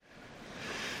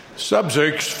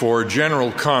Subjects for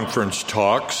general conference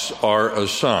talks are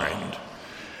assigned,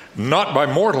 not by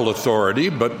mortal authority,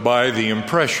 but by the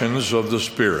impressions of the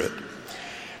Spirit.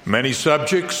 Many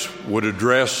subjects would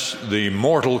address the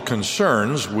mortal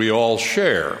concerns we all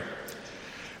share.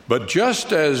 But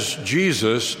just as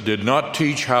Jesus did not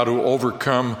teach how to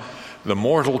overcome the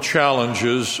mortal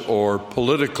challenges or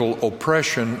political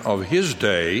oppression of his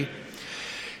day,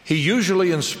 he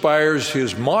usually inspires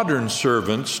his modern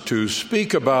servants to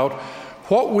speak about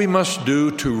what we must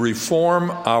do to reform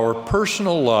our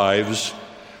personal lives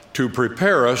to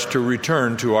prepare us to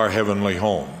return to our heavenly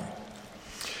home.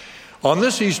 On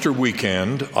this Easter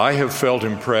weekend, I have felt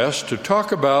impressed to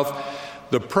talk about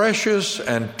the precious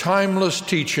and timeless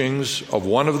teachings of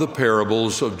one of the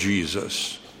parables of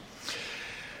Jesus.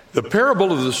 The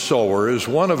parable of the sower is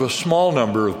one of a small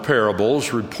number of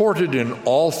parables reported in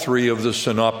all three of the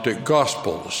synoptic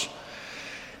gospels.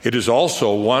 It is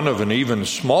also one of an even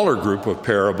smaller group of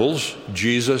parables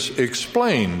Jesus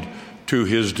explained to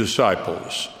his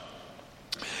disciples.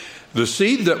 The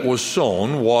seed that was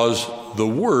sown was the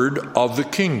word of the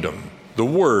kingdom, the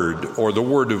word or the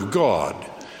word of God,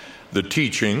 the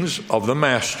teachings of the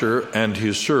master and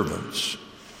his servants.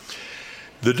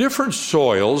 The different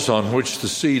soils on which the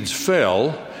seeds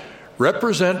fell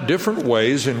represent different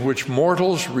ways in which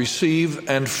mortals receive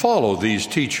and follow these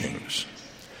teachings.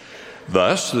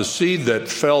 Thus, the seed that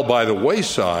fell by the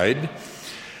wayside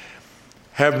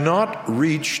have not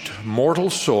reached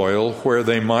mortal soil where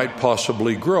they might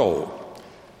possibly grow.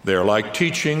 They are like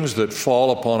teachings that fall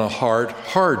upon a heart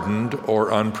hardened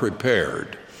or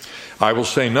unprepared. I will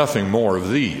say nothing more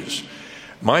of these.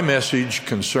 My message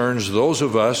concerns those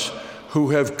of us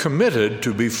who have committed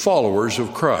to be followers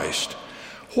of Christ.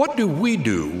 What do we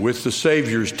do with the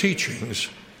Savior's teachings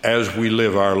as we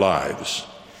live our lives?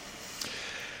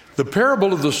 The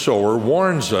parable of the sower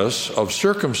warns us of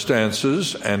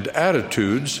circumstances and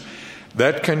attitudes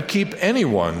that can keep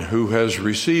anyone who has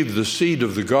received the seed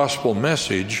of the gospel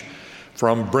message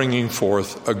from bringing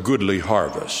forth a goodly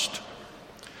harvest.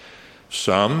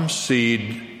 Some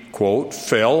seed, quote,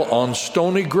 fell on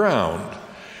stony ground,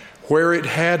 where it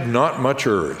had not much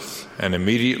earth, and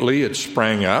immediately it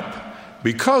sprang up,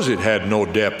 because it had no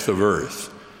depth of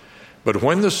earth. But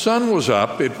when the sun was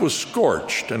up, it was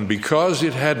scorched, and because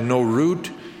it had no root,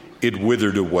 it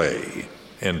withered away.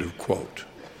 End of quote.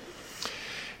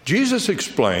 Jesus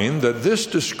explained that this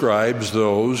describes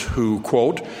those who,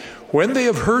 quote, when they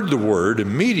have heard the word,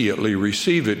 immediately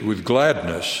receive it with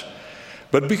gladness,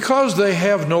 but because they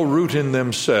have no root in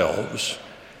themselves,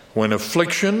 when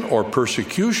affliction or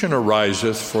persecution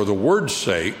ariseth for the word's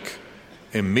sake,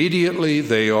 immediately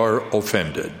they are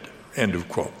offended. End of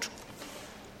quote.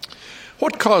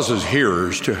 What causes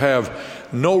hearers to have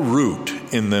no root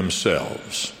in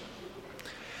themselves?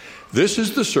 This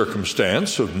is the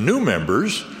circumstance of new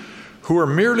members who are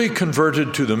merely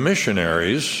converted to the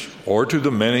missionaries or to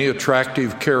the many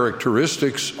attractive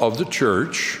characteristics of the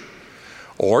church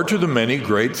or to the many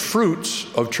great fruits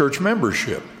of church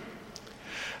membership.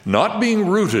 Not being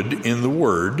rooted in the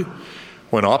word,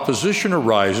 when opposition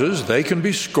arises, they can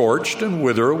be scorched and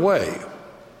wither away.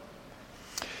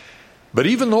 But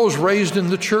even those raised in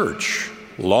the church,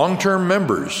 long-term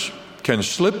members, can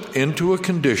slip into a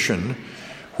condition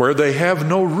where they have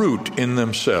no root in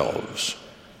themselves.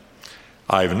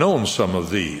 I've known some of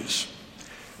these.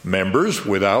 Members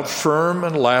without firm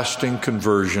and lasting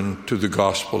conversion to the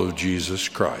gospel of Jesus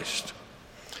Christ.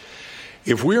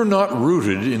 If we are not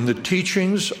rooted in the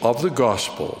teachings of the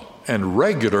gospel and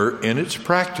regular in its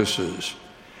practices,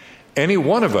 any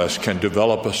one of us can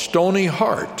develop a stony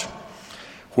heart,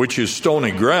 which is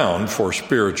stony ground for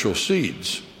spiritual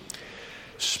seeds.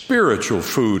 Spiritual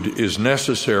food is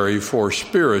necessary for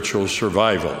spiritual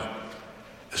survival,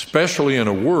 especially in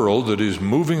a world that is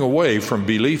moving away from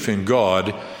belief in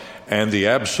God and the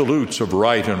absolutes of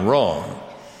right and wrong.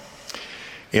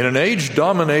 In an age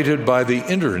dominated by the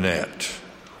internet,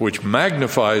 which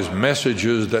magnifies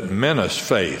messages that menace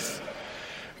faith,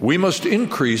 we must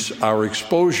increase our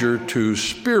exposure to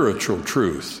spiritual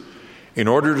truth in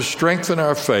order to strengthen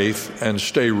our faith and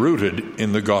stay rooted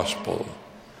in the gospel.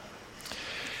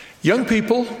 Young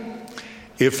people,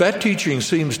 if that teaching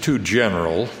seems too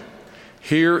general,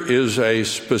 here is a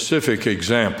specific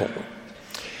example.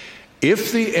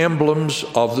 If the emblems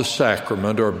of the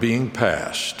sacrament are being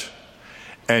passed,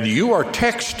 and you are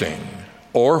texting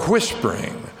or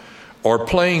whispering or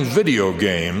playing video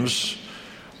games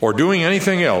or doing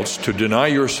anything else to deny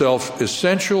yourself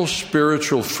essential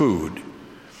spiritual food,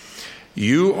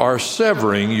 you are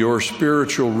severing your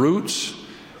spiritual roots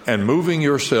and moving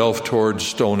yourself towards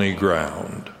stony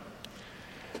ground.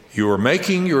 You are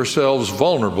making yourselves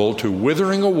vulnerable to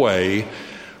withering away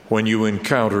when you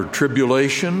encounter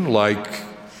tribulation like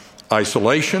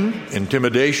isolation,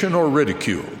 intimidation, or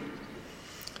ridicule.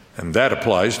 And that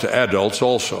applies to adults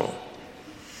also.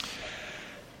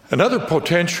 Another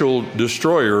potential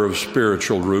destroyer of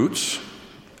spiritual roots,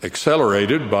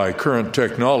 accelerated by current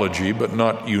technology but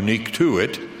not unique to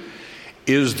it,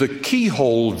 is the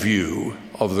keyhole view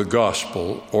of the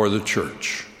gospel or the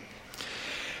church.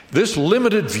 This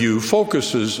limited view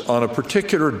focuses on a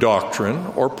particular doctrine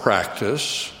or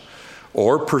practice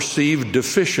or perceived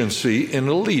deficiency in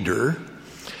a leader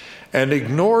and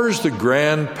ignores the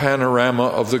grand panorama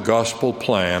of the gospel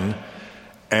plan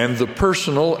and the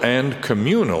personal and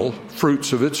communal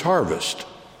fruits of its harvest.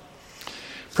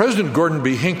 President Gordon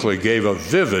B. Hinckley gave a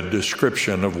vivid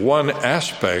description of one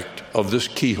aspect of this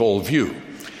keyhole view.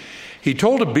 He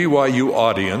told a BYU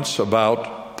audience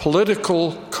about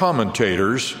political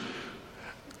commentators,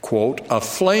 quote,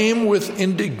 aflame with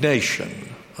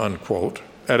indignation, unquote,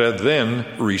 at a then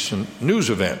recent news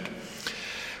event.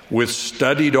 With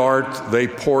studied art, they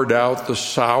poured out the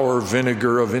sour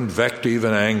vinegar of invective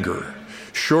and anger.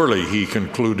 Surely, he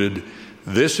concluded,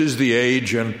 this is the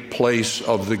age and place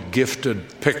of the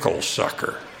gifted pickle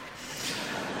sucker.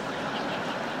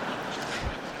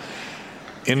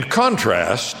 In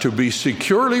contrast, to be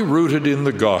securely rooted in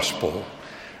the gospel,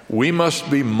 we must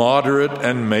be moderate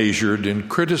and measured in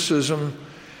criticism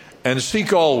and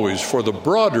seek always for the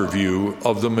broader view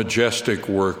of the majestic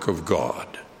work of God.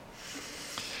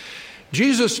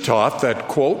 Jesus taught that,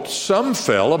 quote, some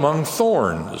fell among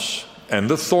thorns, and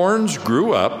the thorns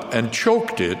grew up and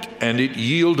choked it, and it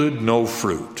yielded no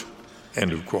fruit,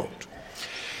 end of quote.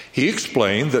 He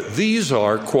explained that these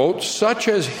are, quote, such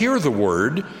as hear the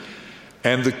word,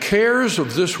 and the cares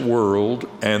of this world,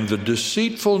 and the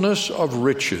deceitfulness of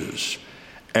riches,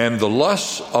 and the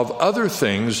lusts of other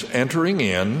things entering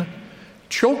in,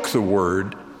 choke the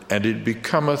word, and it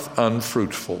becometh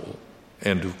unfruitful,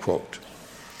 end of quote.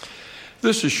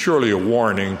 This is surely a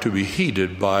warning to be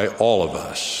heeded by all of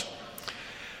us.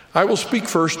 I will speak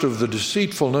first of the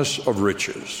deceitfulness of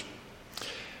riches.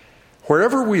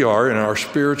 Wherever we are in our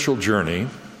spiritual journey,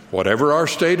 whatever our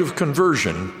state of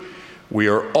conversion, we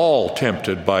are all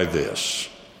tempted by this.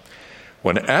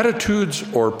 When attitudes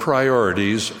or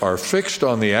priorities are fixed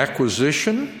on the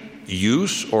acquisition,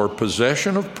 use, or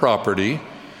possession of property,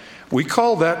 we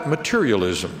call that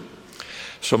materialism.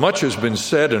 So much has been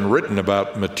said and written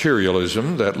about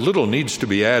materialism that little needs to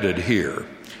be added here.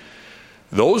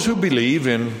 Those who believe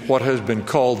in what has been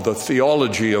called the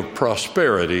theology of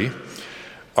prosperity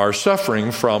are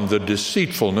suffering from the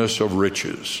deceitfulness of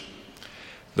riches.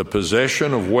 The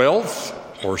possession of wealth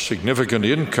or significant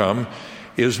income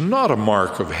is not a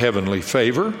mark of heavenly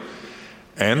favor,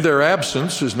 and their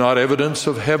absence is not evidence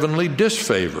of heavenly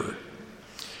disfavor.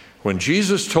 When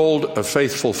Jesus told a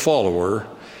faithful follower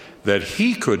that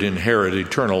he could inherit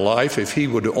eternal life if he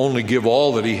would only give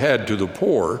all that he had to the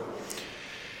poor,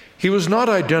 he was not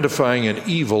identifying an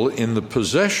evil in the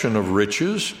possession of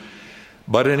riches,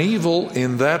 but an evil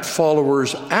in that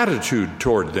follower's attitude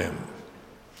toward them.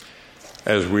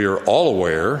 As we are all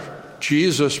aware,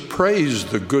 Jesus praised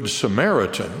the Good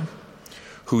Samaritan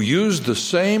who used the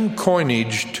same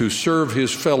coinage to serve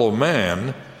his fellow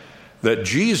man that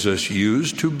Judas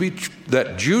used to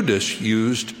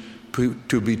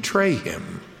betray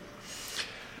him.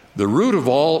 The root of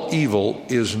all evil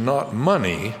is not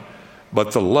money,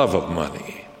 but the love of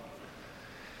money.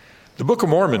 The Book of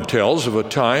Mormon tells of a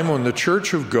time when the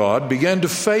Church of God began to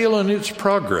fail in its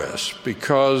progress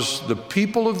because the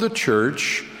people of the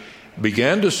church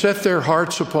began to set their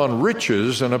hearts upon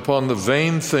riches and upon the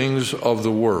vain things of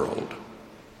the world.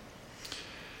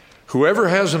 Whoever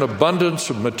has an abundance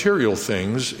of material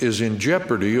things is in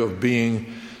jeopardy of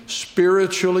being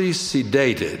spiritually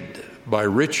sedated by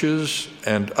riches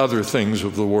and other things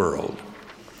of the world.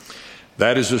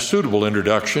 That is a suitable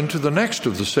introduction to the next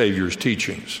of the Savior's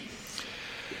teachings.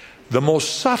 The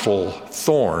most subtle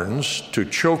thorns to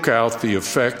choke out the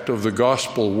effect of the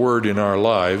gospel word in our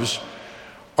lives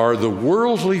are the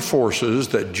worldly forces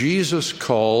that Jesus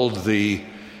called the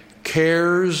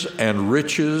cares and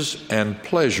riches and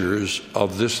pleasures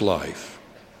of this life.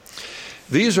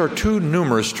 These are too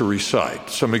numerous to recite.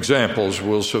 Some examples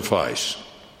will suffice.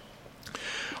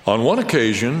 On one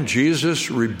occasion, Jesus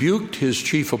rebuked his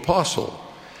chief apostle,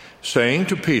 saying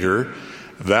to Peter,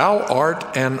 "Thou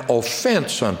art an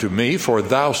offense unto me, for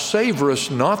thou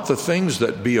savorest not the things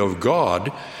that be of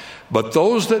God, but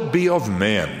those that be of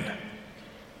men."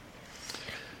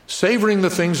 Savoring the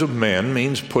things of men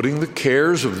means putting the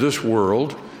cares of this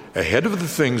world ahead of the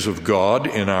things of God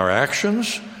in our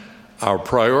actions, our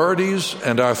priorities,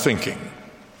 and our thinking.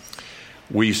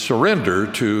 We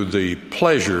surrender to the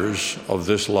pleasures of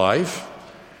this life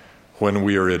when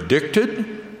we are addicted,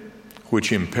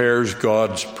 which impairs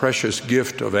God's precious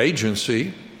gift of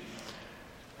agency,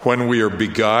 when we are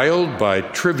beguiled by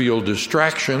trivial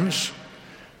distractions,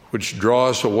 which draw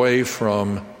us away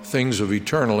from things of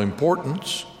eternal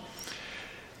importance,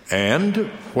 and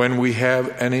when we have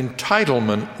an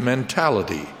entitlement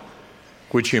mentality,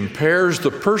 which impairs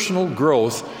the personal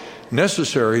growth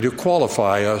necessary to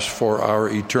qualify us for our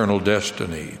eternal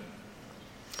destiny.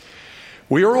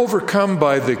 We are overcome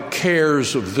by the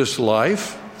cares of this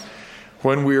life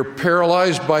when we are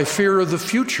paralyzed by fear of the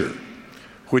future,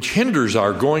 which hinders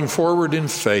our going forward in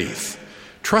faith,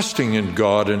 trusting in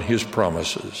God and His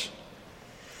promises.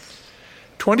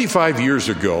 25 years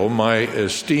ago, my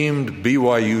esteemed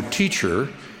BYU teacher,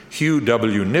 Hugh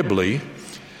W. Nibley,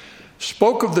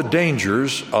 spoke of the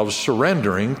dangers of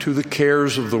surrendering to the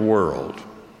cares of the world.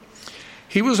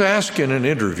 He was asked in an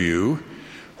interview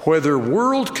whether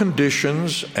world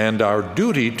conditions and our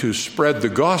duty to spread the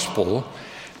gospel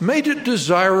made it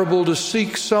desirable to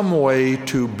seek some way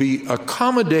to be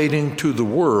accommodating to the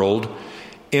world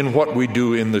in what we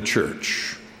do in the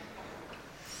church.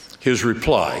 His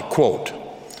reply, quote,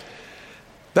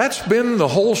 "That's been the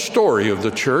whole story of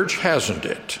the church, hasn't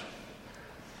it?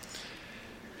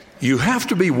 You have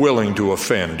to be willing to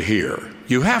offend here.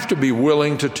 You have to be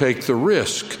willing to take the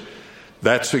risk.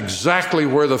 That's exactly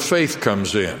where the faith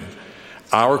comes in.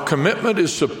 Our commitment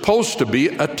is supposed to be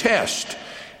a test.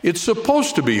 It's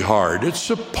supposed to be hard. It's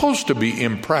supposed to be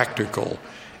impractical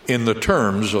in the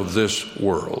terms of this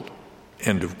world."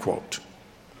 End of quote.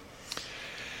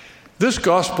 This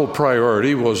gospel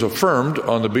priority was affirmed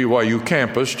on the BYU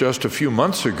campus just a few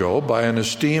months ago by an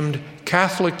esteemed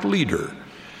Catholic leader,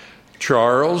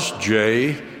 Charles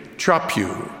J.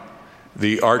 Chaput,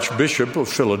 the Archbishop of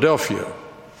Philadelphia.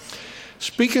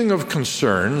 Speaking of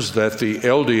concerns that the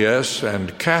LDS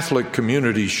and Catholic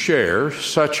communities share,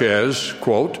 such as,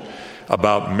 quote,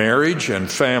 about marriage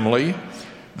and family,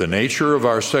 the nature of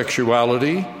our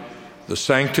sexuality, the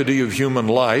sanctity of human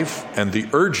life, and the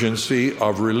urgency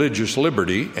of religious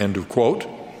liberty, end of quote,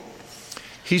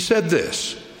 he said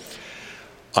this: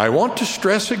 "I want to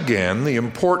stress again the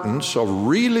importance of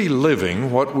really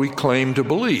living what we claim to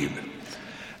believe.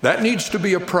 That needs to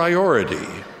be a priority,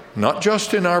 not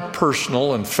just in our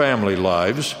personal and family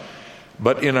lives,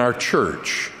 but in our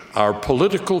church, our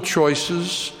political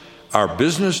choices, our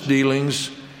business dealings,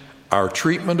 our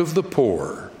treatment of the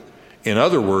poor. In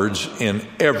other words, in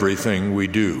everything we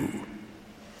do."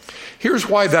 Here's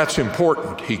why that's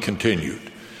important, he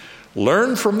continued.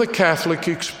 Learn from the Catholic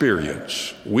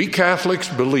experience. We Catholics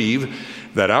believe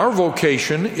that our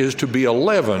vocation is to be a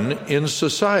leaven in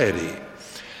society.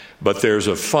 But there's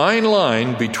a fine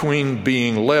line between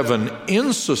being leaven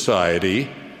in society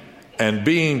and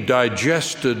being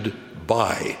digested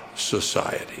by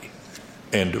society.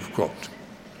 End of quote.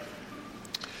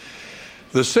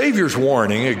 The Savior's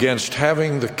warning against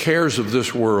having the cares of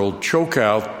this world choke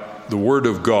out the Word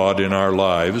of God in our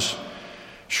lives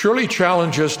surely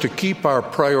challenge us to keep our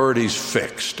priorities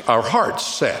fixed, our hearts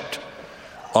set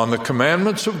on the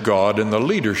commandments of God and the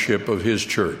leadership of His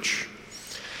church.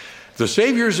 The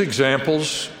Savior's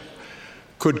examples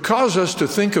could cause us to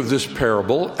think of this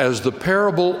parable as the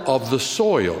parable of the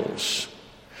soils.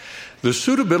 The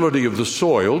suitability of the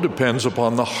soil depends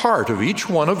upon the heart of each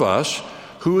one of us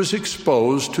who is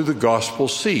exposed to the gospel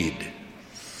seed.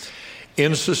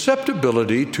 In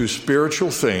susceptibility to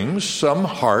spiritual things, some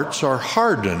hearts are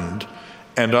hardened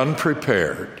and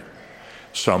unprepared.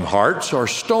 Some hearts are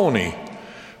stony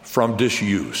from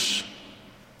disuse,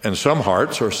 and some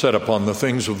hearts are set upon the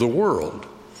things of the world.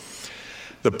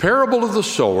 The parable of the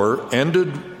sower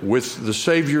ended with the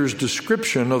Savior's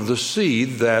description of the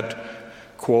seed that,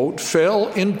 quote, fell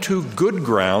into good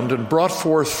ground and brought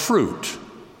forth fruit,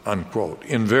 unquote,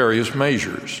 in various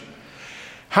measures.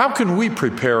 How can we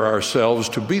prepare ourselves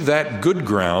to be that good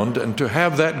ground and to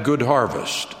have that good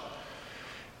harvest?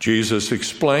 Jesus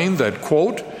explained that,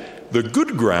 quote, the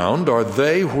good ground are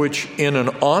they which in an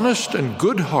honest and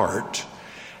good heart,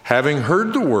 having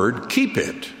heard the word, keep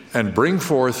it and bring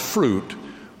forth fruit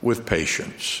with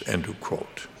patience, end of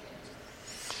quote.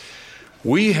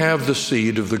 We have the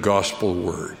seed of the gospel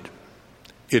word.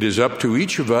 It is up to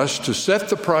each of us to set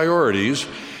the priorities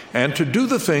and to do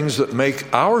the things that make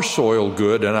our soil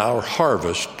good and our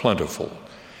harvest plentiful.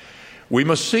 We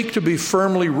must seek to be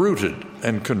firmly rooted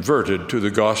and converted to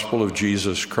the gospel of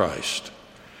Jesus Christ.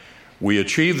 We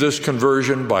achieve this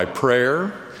conversion by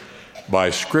prayer,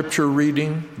 by scripture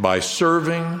reading, by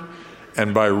serving,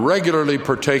 and by regularly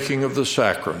partaking of the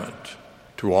sacrament,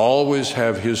 to always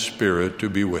have his Spirit to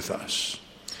be with us.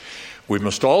 We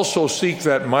must also seek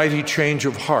that mighty change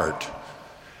of heart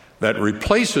that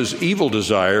replaces evil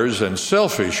desires and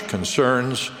selfish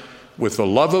concerns with the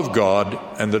love of God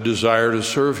and the desire to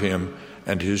serve him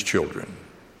and his children.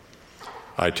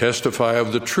 I testify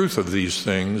of the truth of these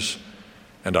things,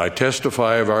 and I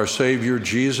testify of our Savior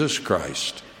Jesus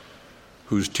Christ,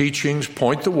 whose teachings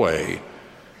point the way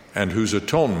and whose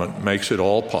atonement makes it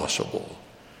all possible.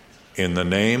 In the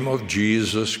name of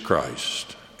Jesus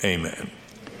Christ, amen.